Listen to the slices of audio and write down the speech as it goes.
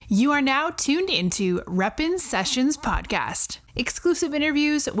You are now tuned into Reppin' Sessions Podcast. Exclusive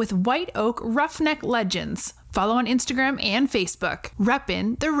interviews with White Oak Roughneck legends. Follow on Instagram and Facebook.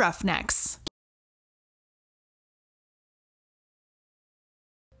 Reppin' the Roughnecks.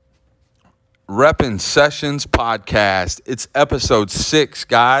 Reppin' Sessions Podcast. It's episode 6,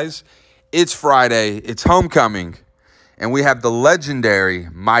 guys. It's Friday. It's homecoming. And we have the legendary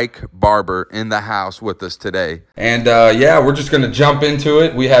Mike Barber in the house with us today. And we're just going to jump into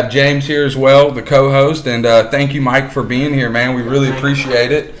it. We have James here as well, the co-host. And thank you, Mike, for being here, man. We really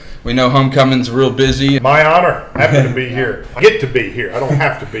appreciate it. We know homecoming's real busy. My honor. Happy to be here. I get to be here. I don't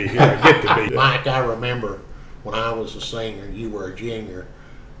have to be here. I get to be here. Mike, I remember when I was a senior, you were a junior.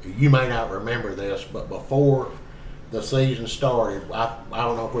 You may not remember this, but before the season started, I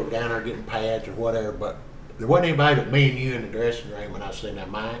don't know if we were down there getting pads or whatever, but there wasn't anybody but me and you in the dressing room, and I said, now,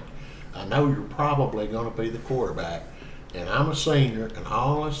 Mike, I know you're probably going to be the quarterback, and I'm a senior, and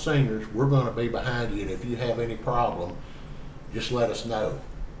all us seniors, we're going to be behind you, and if you have any problem, just let us know.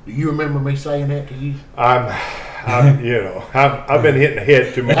 Do you remember me saying that to you? I've been hitting the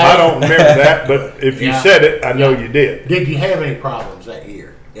head too much. I don't remember that, but if you said it, I know you did. Did you have any problems that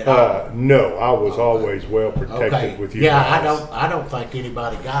year? No, I was always well protected with you. Yeah, guys. I don't think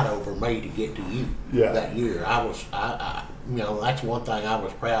anybody got over me to get to you that year. I that's one thing I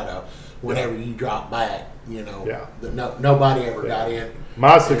was proud of. Whenever you dropped back, nobody ever got in.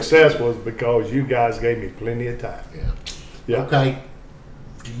 My success was because you guys gave me plenty of time. Yeah. Okay.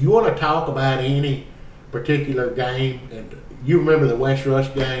 Do you want to talk about any particular game? And you remember the West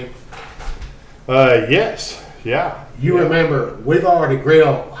Rush game? Yes. Yeah. You remember, we've already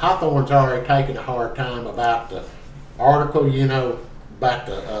grilled, Hawthorne's already taken a hard time about the article, about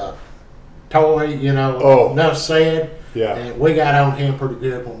the toy, enough said. Yeah. And we got on him pretty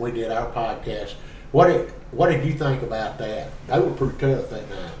good when we did our podcast. What did you think about that? They were pretty tough that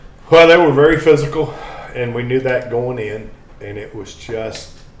night. Well, they were very physical, and we knew that going in, and it was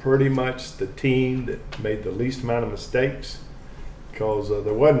just pretty much the team that made the least amount of mistakes because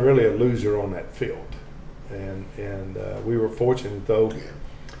there wasn't really a loser on that field. And we were fortunate, though,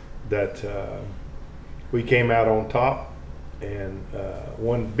 that we came out on top. And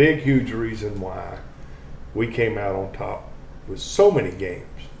one big, huge reason why we came out on top with so many games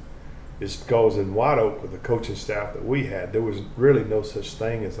is because in White Oak, with the coaching staff that we had, there was really no such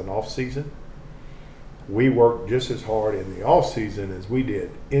thing as an off season. We worked just as hard in the off season as we did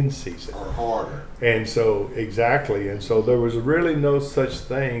in season. Or harder. And so, exactly. And so there was really no such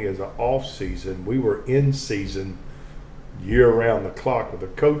thing as an off season. We were in season year around the clock with the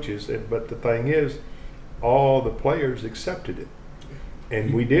coaches. But the thing is, all the players accepted it.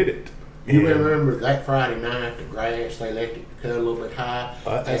 And we did it. You remember that Friday night, the grass, they let it cut a little bit high.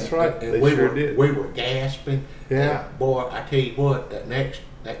 That's right. And they we sure did. We were gasping. Yeah. And boy, I tell you what, that next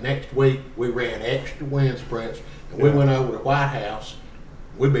week we ran extra wind sprints, and we went over to White House.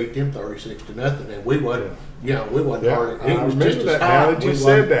 We beat them 36-0, and we wasn't, we wasn't hard. It was just as hot. Now that you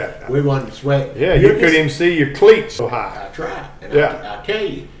said that, we wasn't sweating. Yeah, you couldn't even see your cleats so high. That's right. And I tell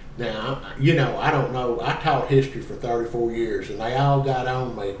you, now, I don't know. I taught history for 34 years, and they all got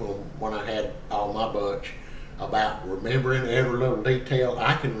on me when I had all my bunch about remembering every little detail.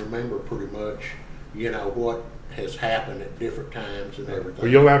 I can remember pretty much, what has happened at different times and everything. Well,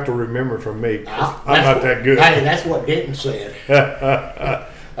 you'll have to remember from me. I'm not that good. Hey, that's what Denton said.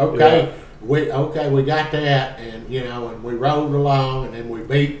 Okay, we got that, and and we rolled along, and then we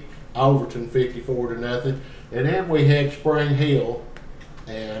beat Overton 54-0, and then we had Spring Hill,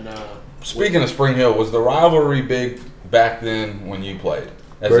 and Speaking of Spring Hill, was the rivalry big back then when you played?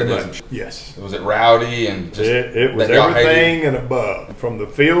 Very much. Yes. Was it rowdy and just it was everything and above, from the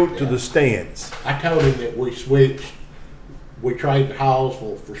field to the stands. I told him that we switched. We traded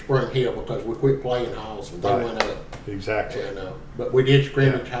Hallsville for Spring Hill because we quit playing Hallsville. They went up. Exactly. And, but we did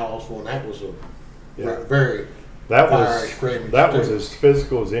scrimmage Hallsville, and that was a very fiery scrimmage. That was as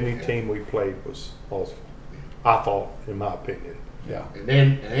physical as any team we played was Hallsville. I thought, in my opinion. Yeah. And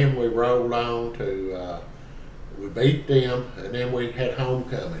then we rolled on to. We beat them, and then we had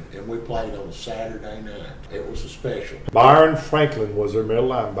homecoming, and we played on a Saturday night. It was a special. Byron Franklin was their middle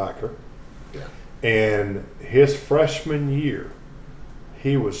linebacker. Yeah. And his freshman year,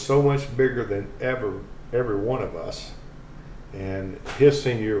 he was so much bigger than every one of us. And his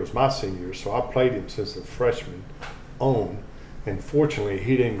senior year was my senior year, so I played him since the freshman on. And fortunately,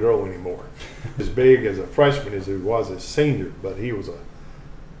 he didn't grow anymore. As big as a freshman as he was as senior, but he was a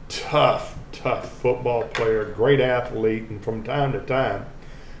tough football player, great athlete, and from time to time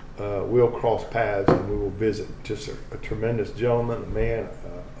we'll cross paths and we will visit. Just a tremendous gentleman, a man,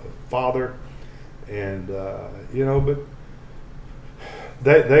 a father, and but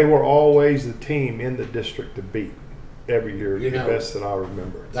They were always the team in the district to beat every year, the best that I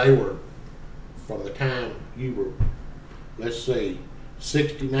remember. They were, from the time you were, let's see,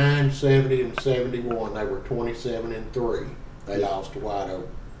 69, 70, and 71, they were 27-3. They lost to White Oak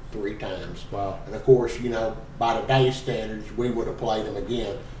 3 times. Wow. And of course, by today's standards, we would have played them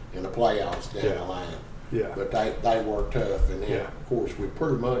again in the playoffs down the line. Yeah. But they were tough. And then, Yeah. of course, we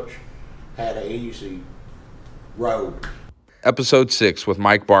pretty much had an easy road. Episode 6 with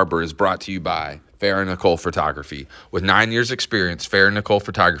Mike Barber is brought to you by Farrah Nicole Photography. With 9 years experience, Farrah Nicole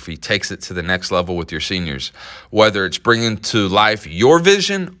Photography takes it to the next level with your seniors. Whether it's bringing to life your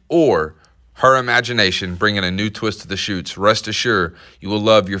vision or her imagination, bringing a new twist to the shoots, rest assured you will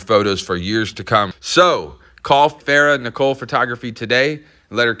love your photos for years to come. So call Farrah Nicole Photography today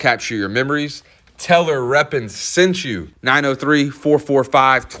and let her capture your memories. Tell her Reppin sent you.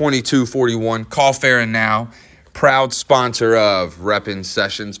 903-445-2241. Call Farrah now. Proud sponsor of Reppin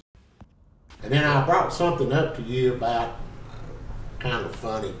Sessions. And then I brought something up to you about kind of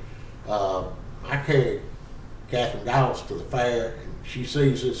funny. I carried Catherine Dallas to the fair, and she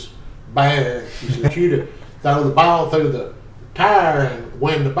sees this bear. She said, "You to throw the ball through the tire and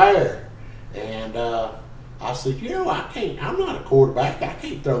win the bear." And I said, I can't. I'm not a quarterback. I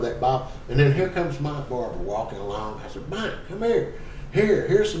can't throw that ball. And then here comes Mike Barber walking along. I said, "Mike, come here.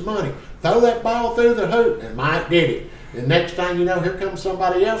 Here's some money. Throw that ball through the hoop." And Mike did it. And next thing you know, here comes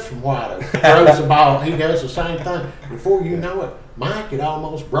somebody else from White Oak. Throws the ball. He does the same thing. Before you know it, Mike had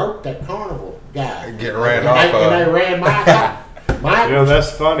almost broke that carnival guy. Getting ran off. And they ran Mike out. Mike,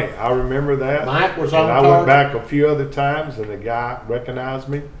 That's funny. I remember that. Mike was on and I target. went back a few other times, and the guy recognized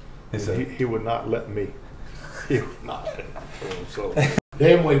me. He said- He would not let me. He would not let me. So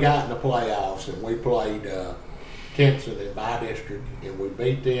Then we got in the playoffs, and we played Timpson in my district, and we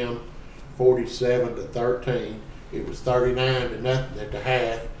beat them 47-13. It was 39-0 at the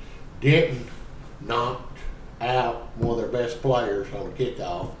half. Denton knocked out one of their best players on a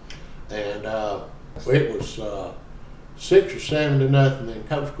kickoff, and it was 6 or 7-0. Then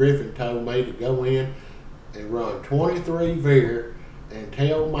Coach Griffin told me to go in and run 23 veer and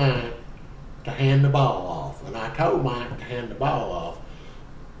tell Mike to hand the ball off. And I told Mike to hand the ball off.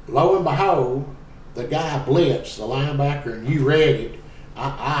 Lo and behold, the guy blitzed, the linebacker, and you read it.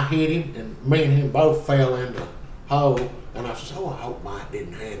 I hit him, and me and him both fell in the hole. And I said, I hope Mike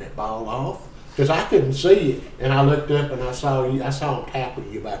didn't hand that ball off, because I couldn't see it. And I looked up and I saw him tackle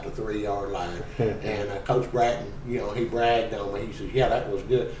you about the 3-yard line. And Coach Bratton, he bragged on me. He says, "Yeah, that was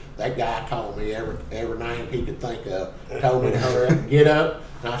good." That guy called me every name he could think of. Told me to hurry up and get up.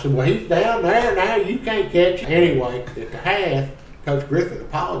 And I said, "Well, he's down there now. You can't catch him." Anyway, at the half, Coach Griffin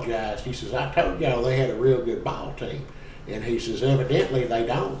apologized. He says, "I told y'all they had a real good ball team." And he says, "Evidently they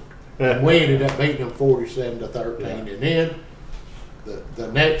don't." And we ended up beating them 47-13. And then the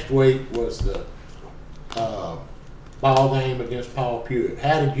next week was the ball game against Paul Pewitt.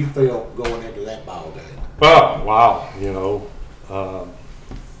 How did you feel going into that ball game? oh wow,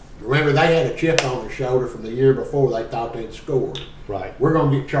 Remember, they had a chip on their shoulder from the year before. They thought they'd scored. right. We're going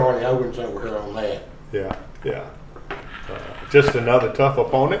to get Charlie Owens over here on that. Yeah. Just another tough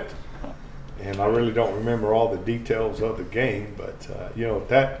opponent, and I really don't remember all the details of the game, but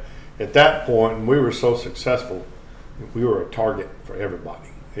at that point, we were so successful, we were a target for everybody.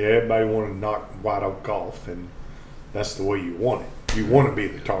 Everybody wanted to knock White Oak off, and that's the way you want it. You want to be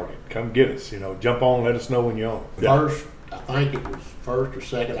the target. Come get us. Jump on. Let us know when you're on. First, I think it was first or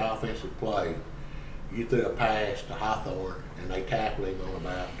second offensive play, you threw a pass to Hawthorne, and they tackled him on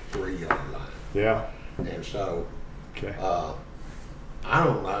about the 3-yard line. Yeah. And so, Okay. I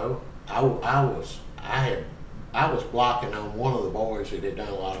don't know. I was blocking on one of the boys that had done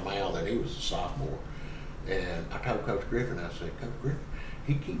a lot of mouthing. He was a sophomore, and I told Coach Griffin, I said, "Coach Griffin,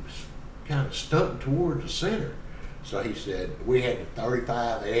 he keeps kind of stunting towards the center." So he said, we had the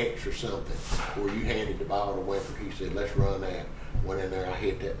 35X or something where you handed the ball to Winford. He said, "Let's run that." Went in there, I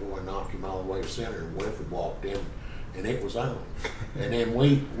hit that boy, knocked him all the way to center, and Winford walked in, and it was on. And then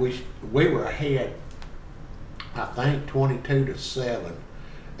we were ahead, I think 22-7,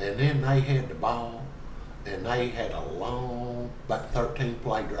 and then they had the ball, and they had a long, about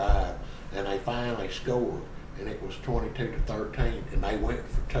 13-play drive, and they finally scored, and it was 22-13, and they went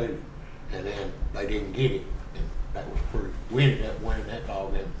for 2, and then they didn't get it, and that was pretty. We ended up winning that ball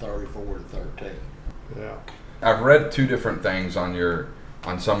game 34-13. Yeah. I've read 2 different things on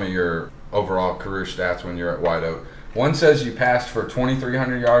some of your overall career stats when you're at White Oak. One says you passed for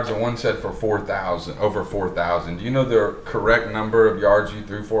 2,300 yards, and one said for over 4,000. Do you know the correct number of yards you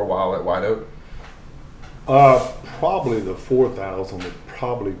threw for a while at White Oak? Probably the 4,000 would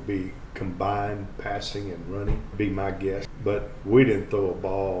probably be combined passing and running, be my guess. But we didn't throw the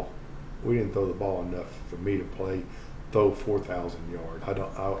ball enough for me to throw 4,000 yards.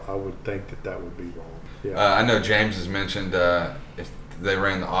 I would think that would be wrong. Yeah. I know James has mentioned if they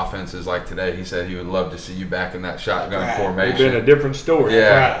ran the offenses like today, he said he would love to see you back in that shotgun formation. It's been a different story.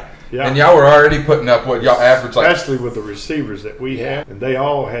 Yeah. Right. Yeah. And y'all were already putting up what y'all averaged like. Especially with the receivers that we had. And they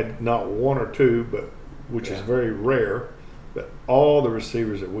all had not one or two, which is very rare, but all the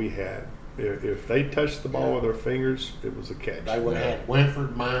receivers that we had, if they touched the ball with their fingers, it was a catch. They would have had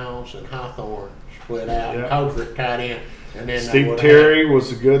Winford, Miles, and Hawthorne split out, and Codrick tied in. And then Steve Terry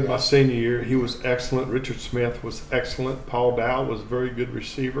was good my senior year. He was excellent. Richard Smith was excellent. Paul Dow was a very good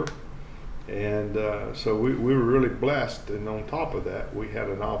receiver. And so we were really blessed. And on top of that, we had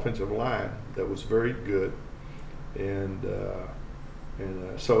an offensive line that was very good. And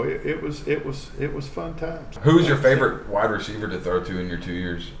so it was fun times. Who was your favorite wide receiver to throw to in your 2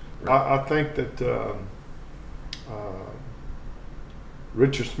 years? I think that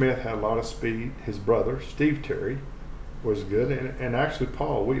Richard Smith had a lot of speed. His brother, Steve Terry, was good. And actually,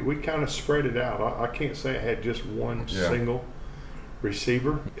 Paul, we kind of spread it out. I can't say I had just one single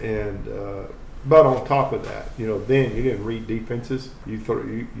receiver. And but on top of that, then you didn't read defenses. You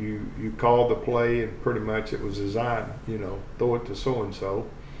called the play, and pretty much it was designed, throw it to so-and-so.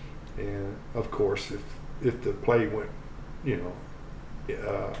 And, of course, if the play went,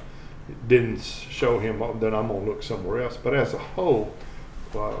 didn't show him, then I'm going to look somewhere else. But as a whole,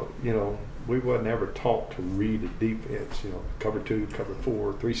 we wasn't ever taught to read a defense, cover 2, cover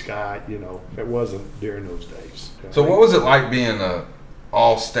 4, 3 sky, it wasn't during those days. So what was it like being a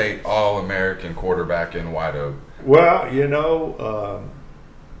all-state, all-American quarterback in White Oak? Well,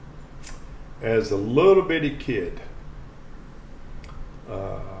 as a little bitty kid,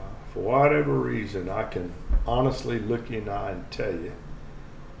 for whatever reason, I can honestly look you in the eye and tell you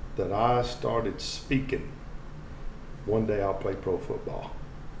that I started speaking one day I'll play pro football.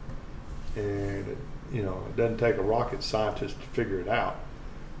 And, it doesn't take a rocket scientist to figure it out.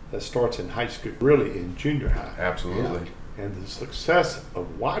 That starts in high school, really in junior high. Absolutely. And the success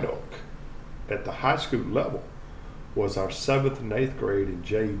of White Oak at the high school level was our 7th and 8th grade in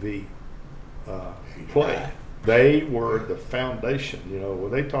JV play. They were the foundation,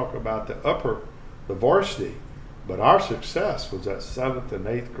 when they talk about the varsity, but our success was that 7th and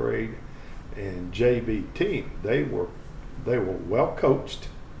 8th grade and JV team. They were well coached,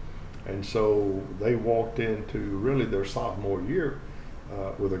 and so they walked into really their sophomore year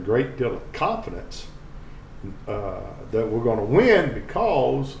with a great deal of confidence that we're going to win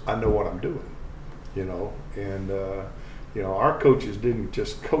because I know what I'm doing, and our coaches didn't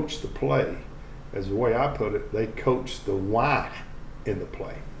just coach the play, as the way I put it, they coached the why in the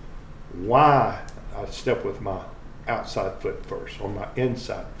play. Why I step with my outside foot first or my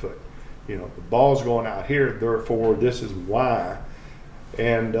inside foot. The ball's going out here, therefore this is why.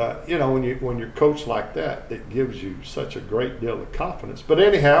 And when you're coached like that, it gives you such a great deal of confidence. But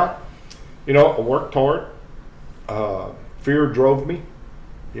anyhow, I worked hard. Fear drove me.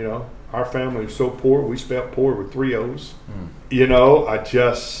 Our family was so poor. We spelled poor with 3 O's.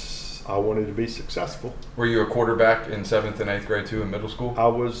 I wanted to be successful. Were you a quarterback in 7th and 8th grade too in middle school? I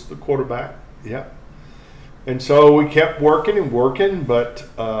was the quarterback, yeah. And so we kept working and working, but,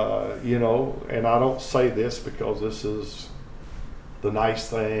 and I don't say this because this is the nice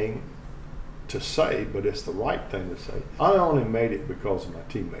thing to say, but it's the right thing to say. I only made it because of my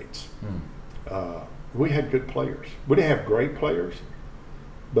teammates. We had good players. We didn't have great players,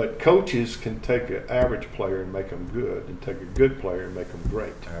 but coaches can take an average player and make them good, and take a good player and make them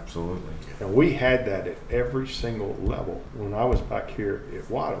great. Absolutely. And we had that at every single level when I was back here at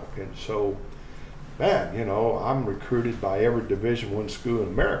White Oak. And so, man, I'm recruited by every Division I school in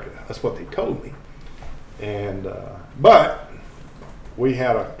America. That's what they told me. And but we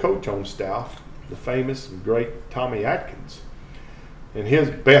had a coach on staff, the famous and great Tommy Atkins. And his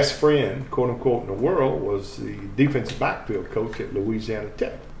best friend, quote unquote, in the world was the defensive backfield coach at Louisiana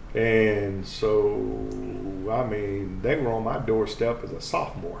Tech. And so, they were on my doorstep as a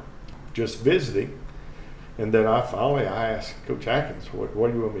sophomore, just visiting. And then I asked Coach Atkins, where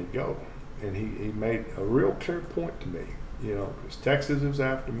do you want me to go? And he made a real clear point to me, because Texas was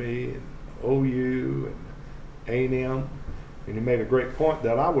after me, and OU and A&M. And he made a great point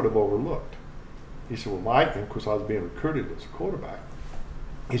that I would have overlooked. He said, well, Mike, and of course I was being recruited as a quarterback.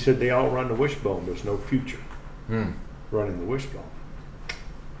 He said, they all run the wishbone. There's no future running the wishbone.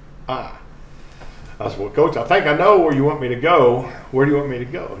 I said, well, Coach, I think I know where you want me to go. Where do you want me to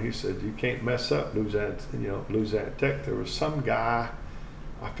go? He said, you can't mess up Louisiana Tech. There was some guy,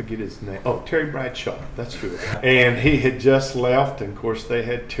 I forget his name. Oh, Terry Bradshaw. That's who. And he had just left. And, of course, they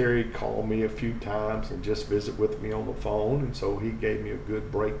had Terry call me a few times and just visit with me on the phone. And so he gave me a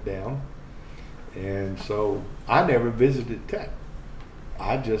good breakdown. And so I never visited Tech.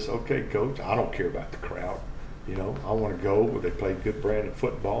 I just, okay, Coach, I don't care about the crowd. You know, I want to go where they play good brand of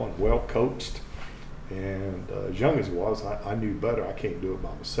football and well coached. And as young as I was, I knew better. I can't do it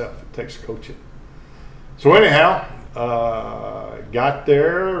by myself. It takes coaching. So anyhow, got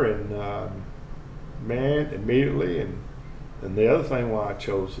there and man, immediately. And the other thing why I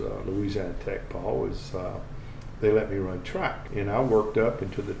chose Louisiana Tech, Paul, is they let me run track. And I worked up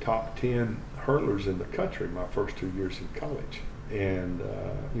into the top 10 hurlers in the country my first 2 years in college. And,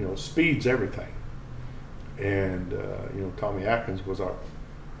 you know, speed's everything. And, you know, Tommy Atkins was our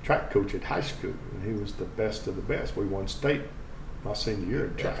track coach at high school, and he was the best of the best. We won state my senior year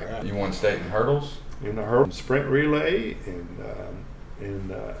in track. Right. You won state in hurdles? In the hurdle sprint relay,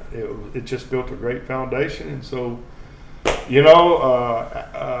 and it just built a great foundation. And so, you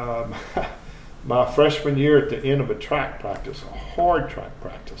know, my freshman year at the end of a track practice, a hard track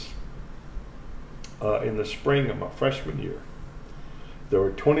practice, in the spring of my freshman year, there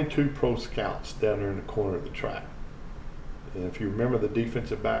were 22 pro scouts down there in the corner of the track. And if you remember the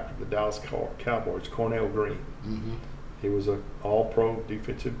defensive back of the Dallas Cowboys, Cornell Green, mm-hmm. He was an all-pro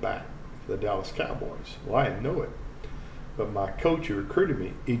defensive back for the Dallas Cowboys. Well, I didn't know it. But my coach who recruited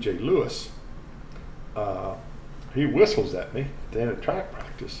me, E.J. Lewis, he whistles at me at the end of track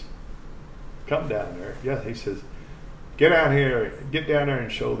practice. Come down there. Yeah, he says, get down there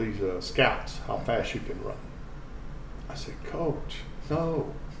and show these scouts how fast you can run. I said, Coach,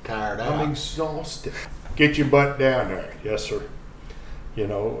 no. Tired out. I'm exhausted. Get your butt down there. Yes, sir. You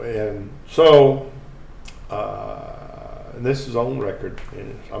know, and so, and this is on record,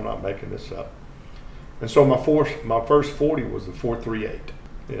 and I'm not making this up. And so my first 40 was the 4.38.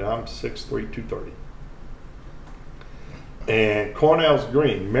 You know, I'm 6'3", 230. And Cornell's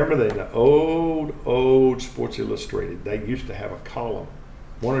Green, remember in the old Sports Illustrated, they used to have a column,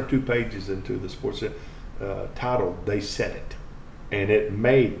 1 or 2 pages into the Sports titled, They Said It. And it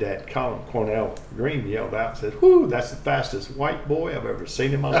made that column. Cornell Green yelled out and said, whoo, that's the fastest white boy I've ever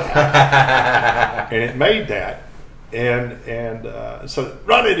seen in my life. And it made that. And so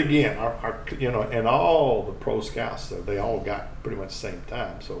run it again. You know, and all the pro scouts, they all got pretty much the same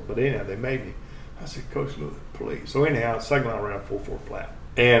time. So, but anyhow, they made me. I said, Coach Lewis, please. So anyhow, second line ran 4.4 flat.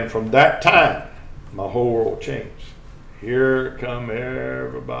 And from that time, my whole world changed. Here come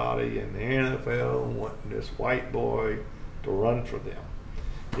everybody in the NFL wanting this white boy to run for them,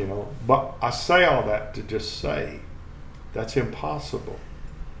 you know. But I say all that to just say that's impossible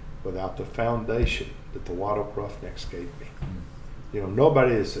without the foundation that the White Oak Roughnecks gave me. You know,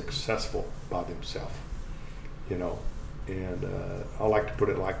 nobody is successful by themselves, you know. And I like to put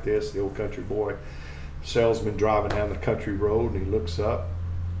it like this: the old country boy salesman driving down the country road, and he looks up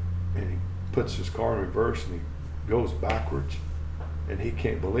and he puts his car in reverse and he goes backwards. And he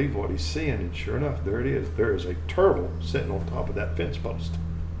can't believe what he's seeing, and sure enough, there it is. There is a turtle sitting on top of that fence post.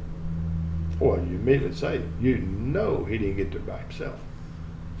 Well, you immediately say, you know he didn't get there by himself.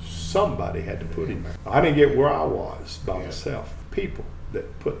 Somebody had to put him there. I didn't get where I was by myself. People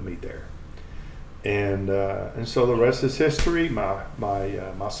that put me there. And so the rest is history. My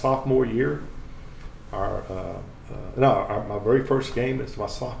sophomore year, my very first game is my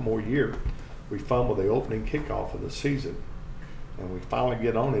sophomore year. We fumbled the opening kickoff of the season. And we finally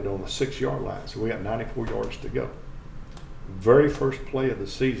get on it on the 6-yard line. So we got 94 yards to go. Very first play of the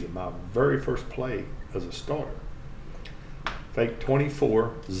season, my very first play as a starter. Fake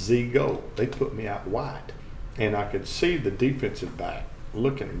 24, Z go. They put me out wide. And I could see the defensive back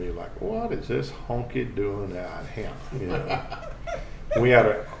looking at me like, what is this honky doing out here? You know? We had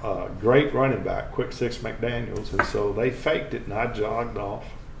a great running back, Quick Six McDaniels, and so they faked it and I jogged off.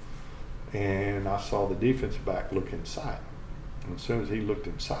 And I saw the defensive back look inside. And as soon as he looked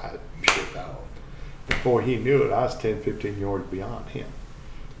inside, before he knew it, I was 10, 15 yards beyond him.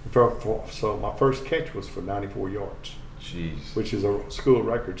 So my first catch was for 94 yards. Jeez. Which is a school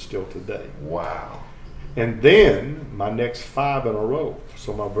record still today. Wow. And then my next 5 in a row.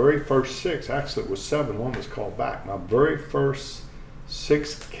 So my very first 6, actually it was 7, one was called back. My very first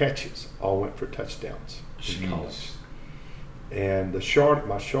 6 catches all went for touchdowns in college. And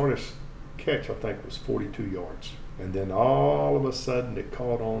my shortest catch, I think, was 42 yards. And then all of a sudden it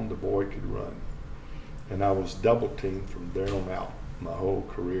caught on the boy could run. And I was double teamed from there on out my whole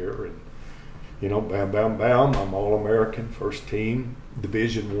career. And, you know, bam, bam, bam, I'm All-American, first team,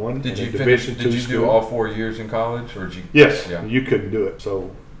 Division I. Did you do all 4 years in college? Or did you? Yes, yeah. You couldn't do it. So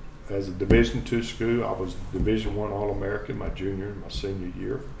as a Division II school, I was Division I All-American my junior and my senior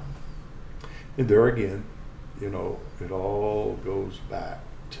year. And there again, it all goes back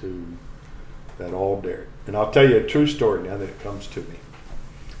to that All Dairy. And I'll tell you a true story now that it comes to me.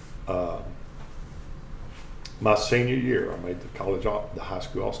 My senior year, I made the high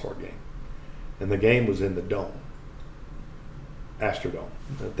school all-star game. And the game was in the Dome, Astrodome.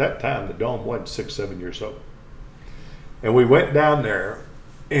 At that time, the Dome wasn't 6, 7 years old. And we went down there,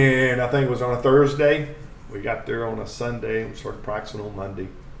 and I think it was on a Thursday. We got there on a Sunday, and we started practicing on Monday.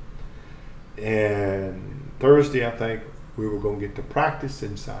 And Thursday, I think, we were going to get to practice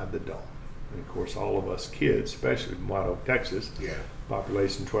inside the Dome. And of course, all of us kids, especially in White Oak, Texas,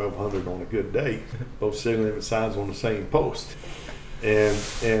 population 1,200 on a good day, both city limit signs on the same post. And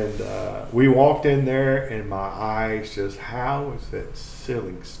we walked in there, and my eyes just, how is that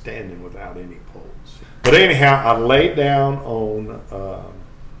ceiling standing without any poles? But anyhow, I laid down on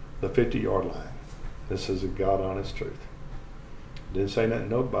the 50-yard line. This is a God-honest truth. Didn't say nothing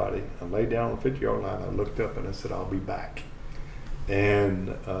to nobody. I laid down on the 50-yard line. I looked up, and I said, I'll be back.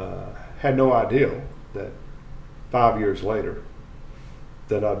 And had no idea that 5 years later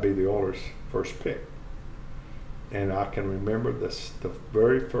that I'd be the Oilers' first pick. And I can remember this, the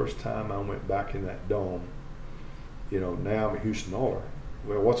very first time I went back in that Dome. Now I'm a Houston Oiler.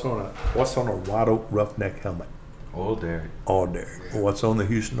 Well, what's on a White Oak Roughneck helmet? All Dairy. All Dairy. What's on the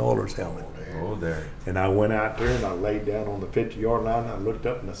Houston Oilers helmet? All Dairy. And I went out there and I laid down on the 50-yard line. And I looked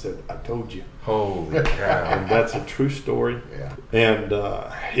up and I said, "I told you." Holy cow! And that's a true story. Yeah.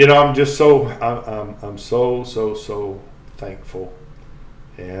 And I'm just I'm so thankful.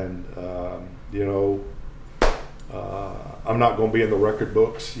 And I'm not going to be in the record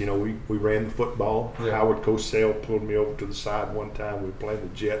books. We ran the football. Yeah. Howard Cosell pulled me over to the side one time. We were playing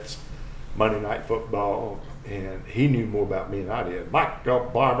the Jets Monday Night Football, and he knew more about me than I did. Michael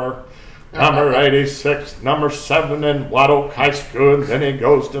Barber, number 86, number 7 in White Oak High School. And then he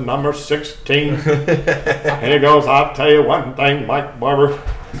goes to number 16. And he goes, "I'll tell you one thing, Mike Barber.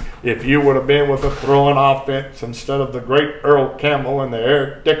 If you would have been with a throwing offense instead of the great Earl Campbell and the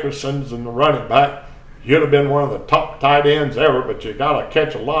Eric Dickersons and the running back, you'd have been one of the top tight ends ever, but you got to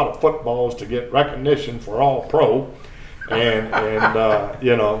catch a lot of footballs to get recognition for all pro." And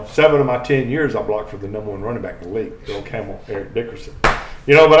 7 of my 10 years I blocked for the number 1 running back in the league, Earl Campbell, Eric Dickerson.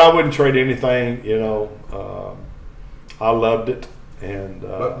 But I wouldn't trade anything. I loved it. And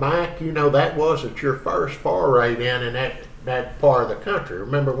but Mike, that wasn't your first foray down in that part of the country.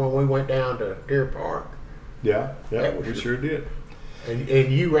 Remember when we went down to Deer Park? yeah, That was we your- sure did. And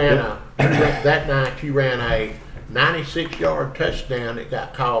you ran that night you ran a 96-yard touchdown that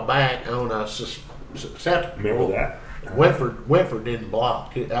got called back on a susceptible. Remember that? Winford didn't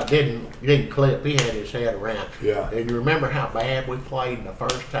block. He didn't clip. He had his head around. Yeah. And you remember how bad we played in the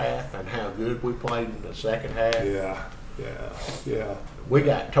first half and how good we played in the second half? Yeah. We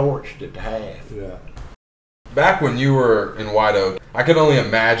got torched at the half. Yeah. Back when you were in White Oak, I could only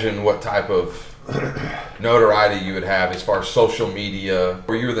imagine what type of notoriety you would have as far as social media.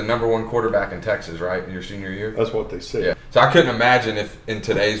 Where you were the number 1 quarterback in Texas, right, in your senior year? That's what they said. Yeah. So I couldn't imagine if in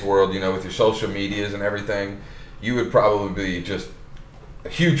today's world, with your social medias and everything, you would probably be just a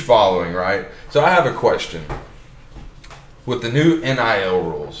huge following, right? So I have a question. With the new NIL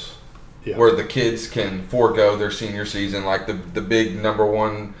rules, Yeah. where the kids can forego their senior season, like the big number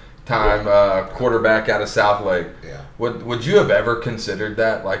 1 time quarterback out of Southlake. Yeah. Would you have ever considered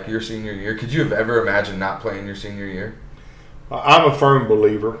that, like your senior year? Could you have ever imagined not playing your senior year? I'm a firm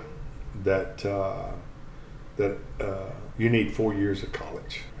believer that you need 4 years of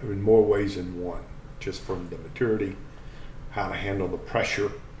college in more ways than one, just from the maturity, how to handle the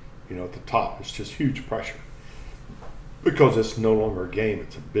pressure. At the top, it's just huge pressure because it's no longer a game;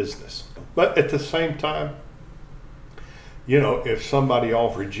 it's a business. But at the same time, if somebody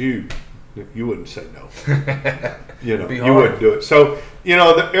offered you wouldn't say no. You wouldn't do it. So,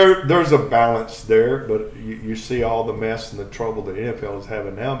 there's a balance there, but you see all the mess and the trouble that the NFL is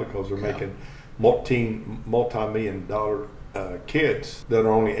having now because they're making multi-million dollar kids that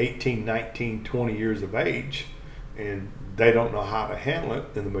are only 18, 19, 20 years of age, and they don't know how to handle it,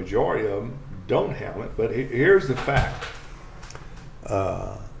 and the majority of them don't handle it. But here's the fact.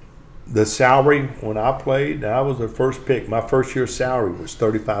 The salary when I played, I was the first pick. My first year's salary was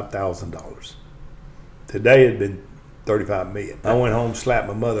 $35,000. Today it'd been $35 million. I went home, slapped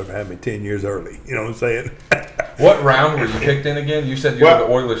my mother for having me 10 years early. You know what I'm saying? What round were you picked in again? You said you were the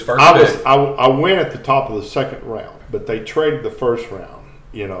Oilers' first pick. I went at the top of the second round, but they traded the first round,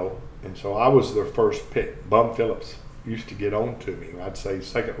 and so I was their first pick. Bum Phillips used to get on to me. I'd say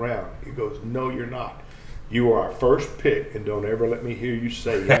second round. He goes, "No, you're not. You are our first pick, and don't ever let me hear you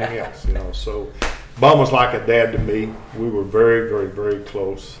say anything else. So Bum was like a dad to me. We were very, very, very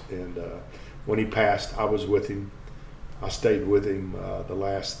close. And when he passed, I was with him. I stayed with him the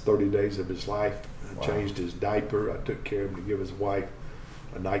last 30 days of his life. I changed his diaper. I took care of him to give his wife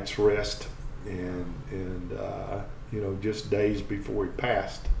a night's rest. And just days before he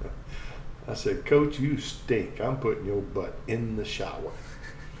passed, I said, Coach, you stink. I'm putting your butt in the shower.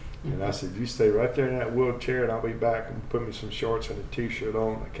 And I said, you stay right there in that wheelchair and I'll be back, and put me some shorts and a t-shirt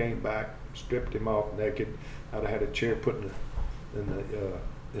on. I came back, stripped him off naked. I'd have had a chair put in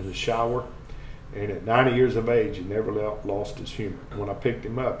the shower. And at 90 years of age, he never lost his humor. When I picked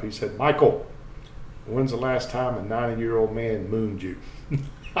him up, he said, Michael, when's the last time a 90-year-old man mooned you?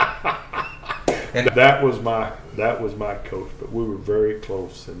 And that was my coach, but we were very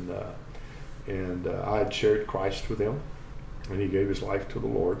close, and I had shared Christ with him, and he gave his life to the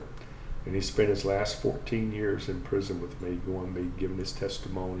Lord, and he spent his last 14 years in prison with me, giving his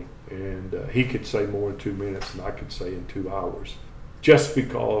testimony, and he could say more in 2 minutes than I could say in 2 hours, just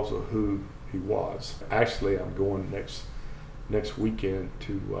because of who he was. Actually, I'm going next weekend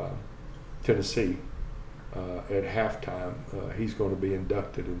to Tennessee. At halftime, he's going to be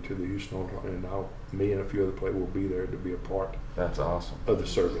inducted into the Houston Oilers, and me and a few other players will be there to be a part. That's awesome. Of the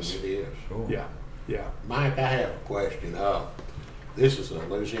service. It is. Cool. Yeah. Mike, I have a question. This is a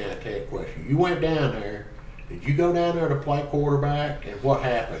Louisiana Tech question. You went down there. Did you go down there to play quarterback, and what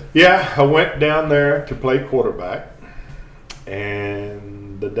happened? Yeah, I went down there to play quarterback,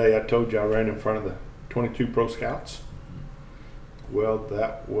 and the day I told you I ran in front of the 22 Pro Scouts. Well,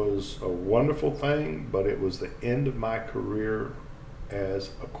 that was a wonderful thing, but it was the end of my career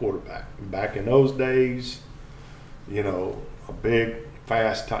as a quarterback. Back in those days, a big,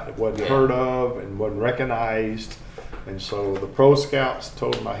 fast type wasn't heard of and wasn't recognized. And so the Pro Scouts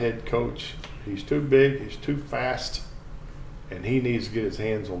told my head coach, he's too big, he's too fast, and he needs to get his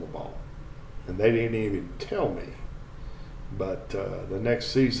hands on the ball. And they didn't even tell me. But the next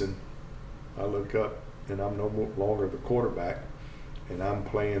season, I look up, and I'm no longer the quarterback, and I'm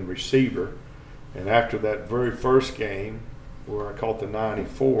playing receiver. And after that very first game where I caught the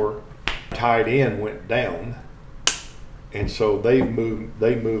 94, tight end went down, and so they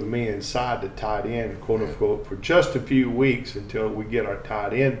moved me inside the tight end, quote unquote, for just a few weeks until we get our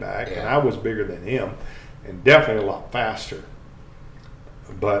tight end back. And I was bigger than him, and definitely a lot faster.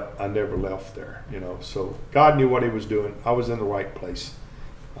 But I never left there, So God knew what He was doing. I was in the right place.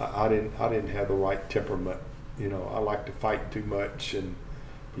 I didn't have the right temperament. I like to fight too much, and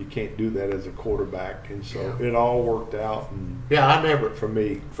you can't do that as a quarterback. And so it all worked out. And I never, for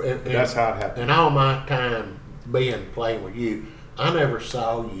me, that's how it happened. In all my time playing with you, I never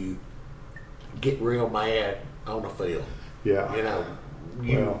saw you get real mad on the field. Yeah.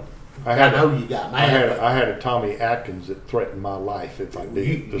 I know you got mad. I had a Tommy Atkins that threatened my life if I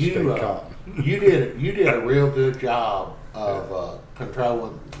did stay calm. You did a real good job of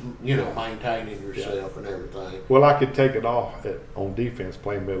controlling, maintaining yourself and everything. Well, I could take it off on defense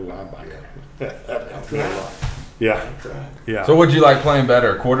playing middle linebacker. That's right. Yeah. That's right. Yeah. So would you like playing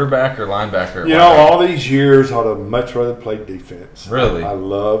better, quarterback or linebacker? All these years, I'd have much rather played defense. Really? I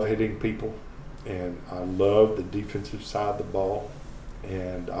love hitting people, and I love the defensive side of the ball.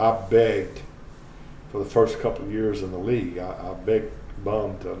 And I begged for the first couple of years in the league. I begged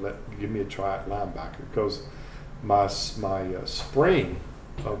Bum to give me a try at linebacker, because my spring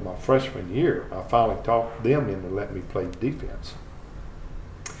of my freshman year, I finally talked them into letting me play defense.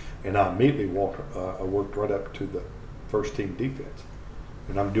 And I immediately worked right up to the first team defense.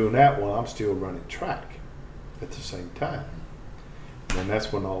 And I'm doing that while I'm still running track at the same time. And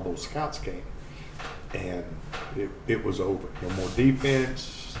that's when all those scouts came. And it was over. No more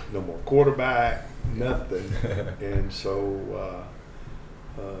defense, no more quarterback, nothing. And so,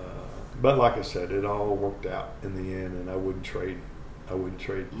 but like I said, it all worked out in the end, and I wouldn't trade.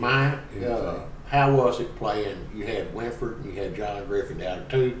 Mike, how was it playing? You had Winford and you had John Griffin down,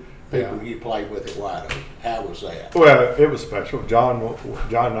 two people you played with at White Oak. How was that? Well, it was special. John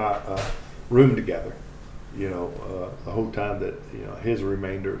and I roomed together, the whole time that, his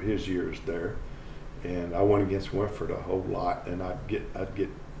remainder of his years there. And I went against Winford a whole lot, and I'd get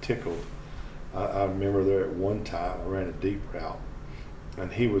tickled. I remember there at one time I ran a deep route,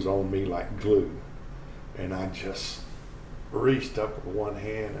 and he was on me like glue, and I just reached up with one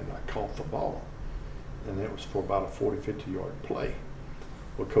hand and I caught the ball, and it was for about a 40-50 yard play.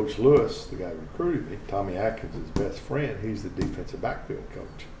 Well, Coach Lewis, the guy who recruited me, Tommy Atkins, his best friend, he's the defensive backfield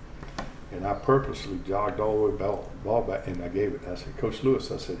coach. And I purposely jogged all the way ball back, and I gave it. And I said, Coach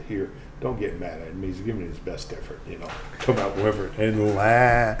Lewis, I said, here, don't get mad at him. He's giving his best effort, Come out Winford and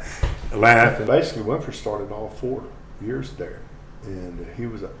line. laugh. Basically, Winfrey started all 4 years there, and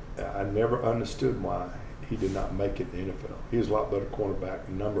I never understood why he did not make it in the NFL. He was a lot better cornerback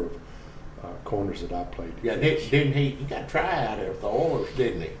than a number of corners that I played against. Didn't he? He got tried out there with the Oilers,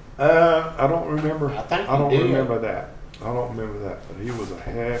 didn't he? I don't remember. I think I don't he did. remember that. I don't remember that, but he was a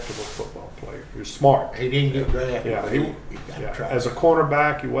heck of a football player. He was smart. He didn't get drafted. Yeah, but he got tried. as a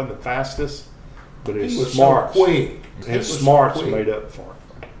cornerback, he wasn't the fastest, but He his was smarts, so quick. He his was so smarts quick. made up for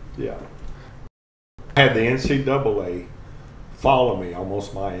it. Yeah, I had the NCAA follow me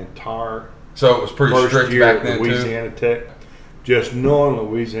almost my entire So it was pretty first strict year back at then too. Louisiana Tech. Just knowing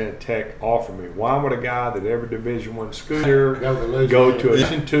Louisiana Tech offered me, why would a guy that every Division I school here Go to Louisiana. go to a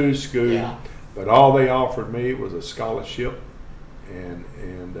Division II school? Yeah. But all they offered me was a scholarship, and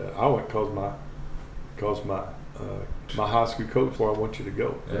I went because my high school coach where I want you to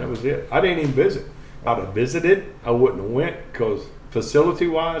go, and that was it. I didn't even visit. I'd have visited, I wouldn't have went because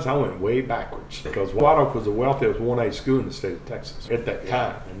facility-wise, I went way backwards. Because White Oak was the wealthiest 1A school in the state of Texas at that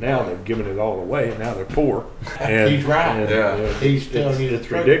time, and now they've given it all away, and now they're poor. And, He's right. He's telling you the it's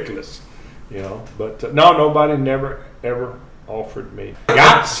truth. ridiculous, But no, nobody never ever offered me.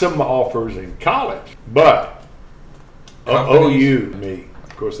 Got some offers in college, but Companies? OU me.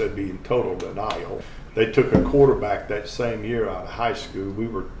 Of course, that'd be in total denial. They took a quarterback that same year out of high school. We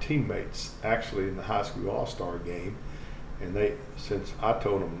were teammates actually in the high school all-star game, and since I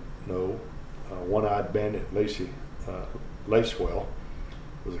told them no, one-eyed bandit Lacewell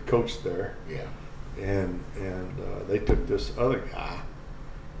was a coach there. Yeah. And they took this other guy,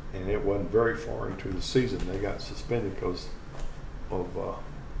 and it wasn't very far into the season. They got suspended because of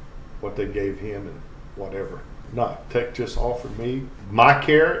what they gave him and whatever. No, Tech just offered me. My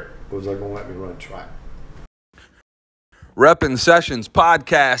carrot was they're going to let me run track. Reppin' Sessions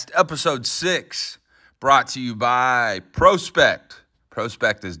Podcast, Episode 6, brought to you by Prospect.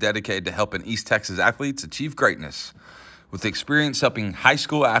 Prospect is dedicated to helping East Texas athletes achieve greatness. With experience helping high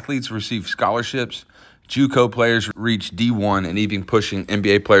school athletes receive scholarships, JUCO players reach D1, and even pushing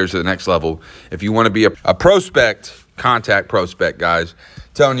NBA players to the next level. If you want to be a prospect, contact Prospect, guys.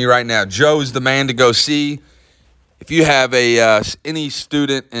 Telling you right now, Joe's the man to go see. If you have any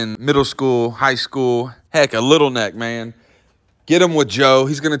student in middle school, high school, heck, a Little Neck, man, get them with Joe.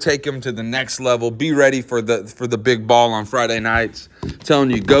 He's going to take them to the next level. Be ready for the big ball on Friday nights.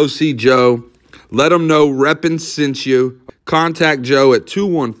 Telling you, go see Joe. Let him know Reppin' sent you. Contact Joe at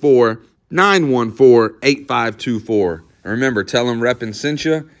 214-914-8524. And remember, tell him Reppin' sent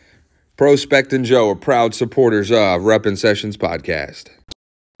you. Prospect and Joe are proud supporters of Reppin' Sessions Podcast.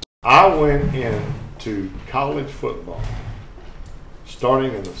 I went into college football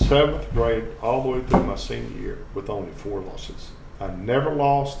starting in the 7th grade all the way through my senior year with only 4 losses. I never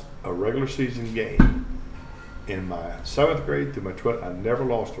lost a regular season game. In my 7th grade through my 12th, I never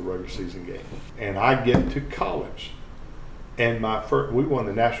lost a regular season game. And I get to college, and we won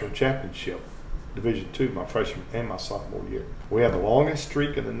the national championship, Division II, my freshman and my sophomore year. We had the longest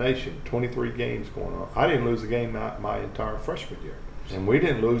streak in the nation, 23 games going on. I didn't lose a game my entire freshman year. And we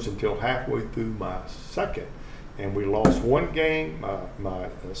didn't lose until halfway through my second. And we lost one game my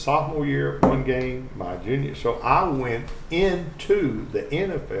sophomore year, one game my junior. So I went into the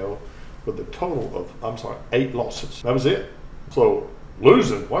NFL with a total of, 8 losses. That was it. So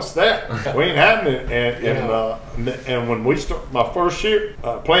losing, what's that? We ain't having it. And when we start my first year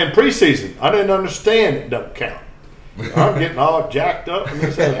playing preseason, I didn't understand it doesn't count. I'm getting all jacked up, and they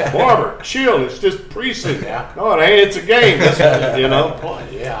say, "Barber, chill. It's just preseason." Yeah. No, it ain't. It's a game.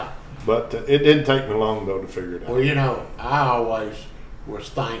 Yeah. But it didn't take me long though to figure it out. Well, I always was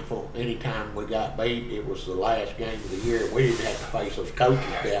thankful anytime we got beat. It was the last game of the year. We didn't have to face those coaches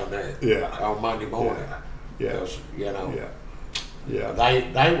down there on Monday morning. Yeah. 'Cause, Yeah.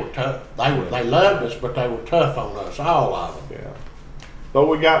 they were tough. They loved us, but they were tough on us, all of them. Yeah. But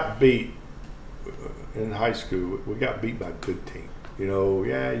we got beat in high school. We got beat by a good team.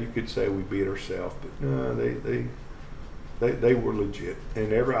 You could say we beat ourselves, but no, they were legit.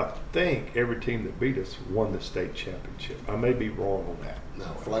 And I think every team that beat us won the state championship. I may be wrong on that. No,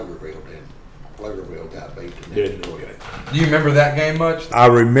 Pflugerville didn't. Pflugerville got beat. Didn't, okay. Do you remember that game much? I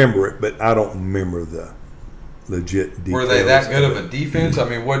remember it, but I don't remember the legit details. Were they that good of a defense? I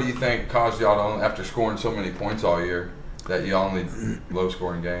mean, what do you think caused y'all to only, after scoring so many points all year, that you only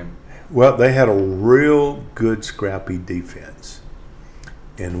low-scoring game? Well, they had a real good scrappy defense,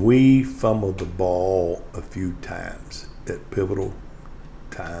 and we fumbled the ball a few times at pivotal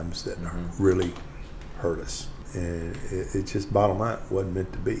times that really hurt us. And it just, bottom line, wasn't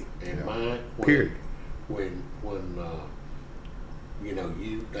meant to be. And mine, Period. When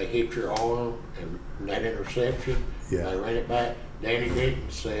they hit your arm and that interception, Yeah. they ran it back. Danny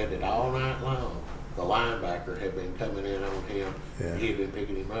Dickens said that all night long, the linebacker had been coming in on him. Yeah. He had been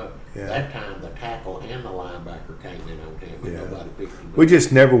picking him up. Yeah. That time, the tackle and the linebacker came in on him, and Yeah. nobody picked him up. We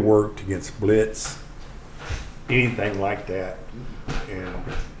just never worked against blitz, anything like that, and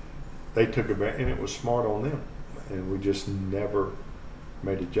they took advantage, and it was smart on them, and we just never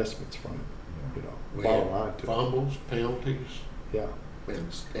made adjustments from it. You know, We bottom had line to it. fumbles, penalties, Yeah.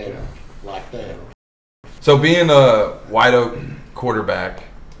 and like that. So being a White Oak quarterback,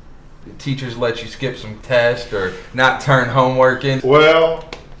 did teachers let you skip some tests or not turn homework in? Well,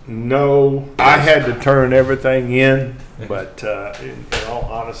 no, I had to turn everything in, but in all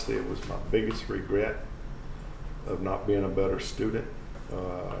honesty, it was my biggest regret of not being a better student.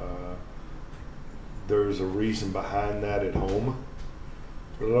 There's a reason behind that at home,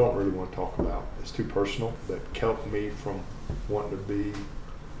 but I don't really want to talk about. It's too personal. That kept me from wanting to be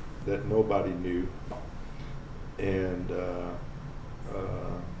that nobody knew, and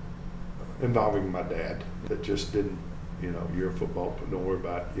involving my dad that just didn't, you know, you're a football, but don't worry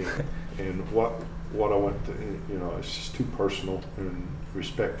about it, you know. And what I went to, you know, it's just too personal, and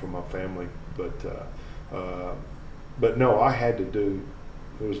respect for my family. But no, I had to do.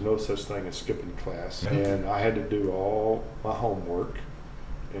 There was no such thing as skipping class, and I had to do all my homework.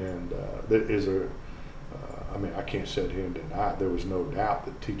 And there is a, I mean, I can't sit here and deny there was no doubt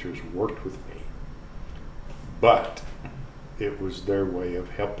that teachers worked with me, but it was their way of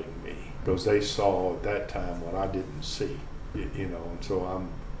helping me because they saw at that time what I didn't see, you know. And so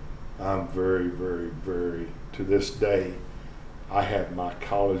I'm very, very, very, to this day, I have my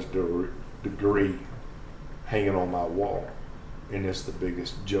college degree hanging on my wall, and it's the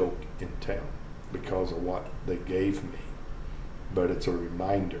biggest joke in town because of what they gave me. But it's a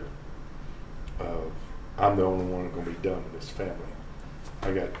reminder of I'm the only one that's going to be done in this family.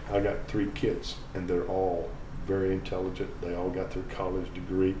 I got 3 kids, and they're all very intelligent. They all got their college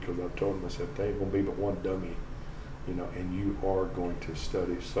degree because I've told them, I said, they ain't going to be but one dummy, you know, and you are going to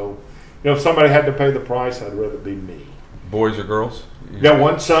study. So, you know, if somebody had to pay the price, I'd rather be me. Boys or girls? Got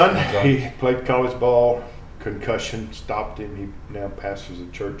one son. He played college ball. Concussion stopped him. He now pastors a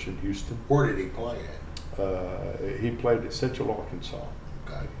church in Houston. Where did he play at? He played at Central Arkansas,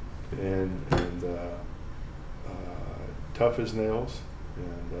 Okay. and tough as nails.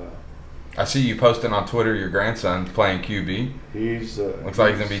 And I see you posting on Twitter your grandson playing QB. he's Looks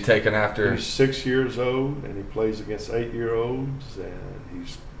like he's going to be taken after. He's 6 years old, and he plays against 8-year-olds, and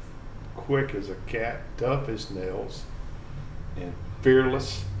he's quick as a cat, tough as nails, and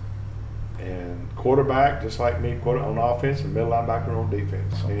fearless. And quarterback, just like me, on offense and middle linebacker on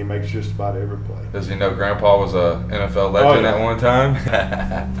defense. And he makes just about every play. Does he know Grandpa was a NFL legend yeah. at one time?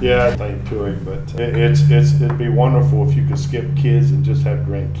 Yeah, I think to him, but it'd be wonderful if you could skip kids and just have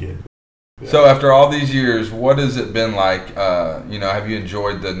grandkids. Yeah. So after all these years, what has it been like? You know, have you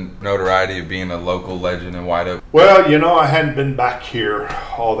enjoyed the notoriety of being a local legend in White Oak? Well, you know, I hadn't been back here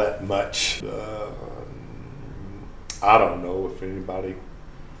all that much. I don't know if anybody,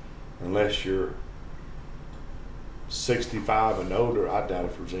 unless you're 65 and older, I doubt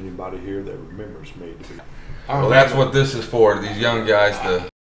if there's anybody here that remembers me. Well, that's what this is for. These young guys, the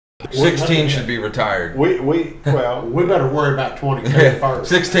 16 should be retired. We better worry about 22 first.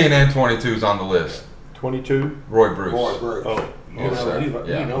 16 and 22 is on the list. 22. Roy Bruce. Roy Bruce. Oh, Yes, sir. You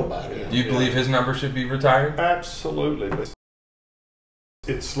Yeah. know about him. Do you believe his number should be retired? absolutely.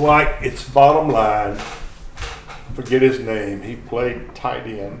 It's like, it's bottom line. Forget his name. He played tight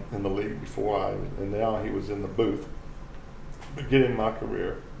end in the league before and now he was in the booth beginning my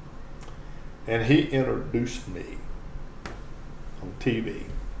career. And he introduced me on TV.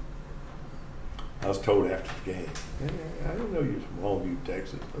 I was told after the game, hey, I didn't know you was from Longview,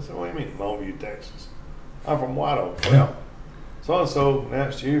 Texas. I said, what do you mean, Longview, Texas? I'm from White Oak. Well, so-and-so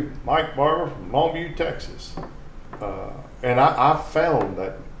announced you, Mike Barber from Longview, Texas. And I found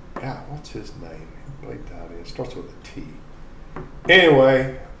that, God, what's his name? He played tight end. It starts with a T.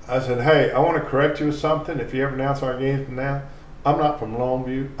 Anyway, I said, hey, I want to correct you with something. If you ever announce our games from now, I'm not from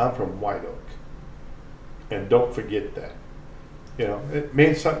Longview. I'm from White Oak. And don't forget that. You know, it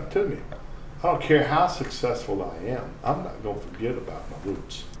means something to me. I don't care how successful I am. I'm not going to forget about my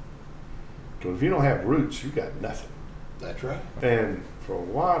roots. Because if you don't have roots, you got nothing. That's right. And for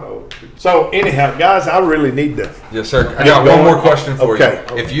White Oak. So anyhow, guys, I really need to. Yes, sir. I got one more question for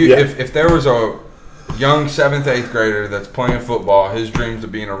you. If there was a young 7th, 8th grader that's playing football, his dreams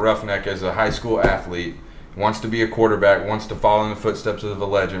of being a roughneck as a high school athlete, wants to be a quarterback, wants to follow in the footsteps of a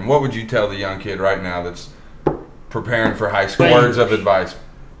legend, what would you tell the young kid right now that's preparing for high school? Words of advice.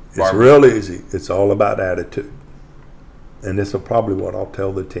 It's real easy. It's all about attitude. And this is probably what I'll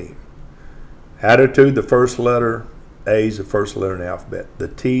tell the team. Attitude, the first letter A is the first letter in the alphabet. The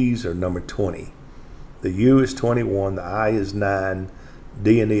T's are number 20. The U is 21. The I is 9.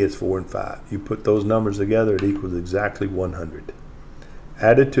 D and E is 4 and 5. You put those numbers together, it equals exactly 100.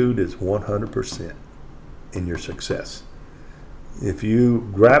 Attitude is 100% in your success. If you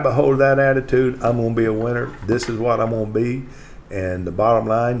grab a hold of that attitude, I'm going to be a winner. This is what I'm going to be. And the bottom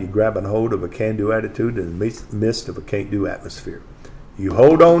line, you grab a hold of a can-do attitude in the midst of a can't-do atmosphere. You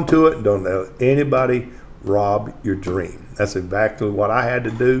hold on to it and don't let anybody rob your dream. That's exactly what I had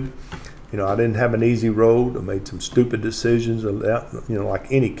to do. You know, I didn't have an easy road. I made some stupid decisions, you know,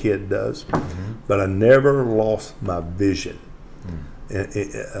 like any kid does. Mm-hmm. But I never lost my vision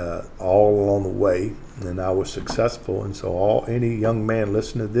all along the way, and I was successful. And so any young man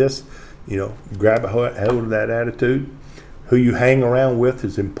listening to this, you know, grab a hold of that attitude. Who you hang around with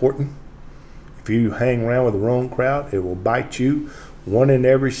is important. If you hang around with the wrong crowd, it will bite you. 1 in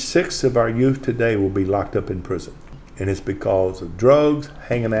every 6 of our youth today will be locked up in prison. And it's because of drugs,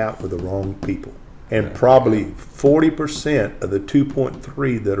 hanging out with the wrong people. And probably 40% of the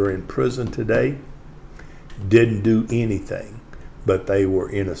 2.3 that are in prison today didn't do anything, but they were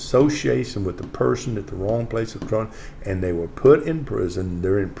in association with the person at the wrong place of control, and they were put in prison.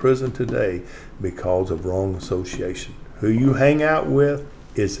 They're in prison today because of wrong association. Who you hang out with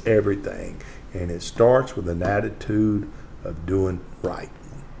is everything, and it starts with an attitude of doing right.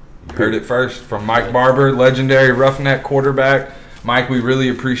 You heard it first from Mike Barber, legendary Roughneck quarterback. Mike, we really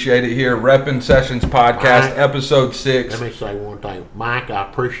appreciate it here. Reppin' Sessions Podcast, Mike, episode 6. Let me say one thing. Mike, I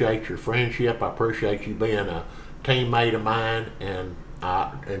appreciate your friendship. I appreciate you being a teammate of mine, and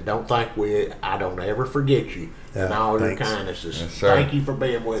don't think I don't ever forget you and all your kindnesses. Yes, sir. Thank you for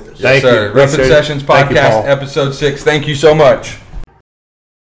being with us. Yes, sir. Reppin' Sessions Podcast, episode 6. Thank you so much.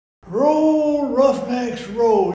 Roll, Roughnecks, roll.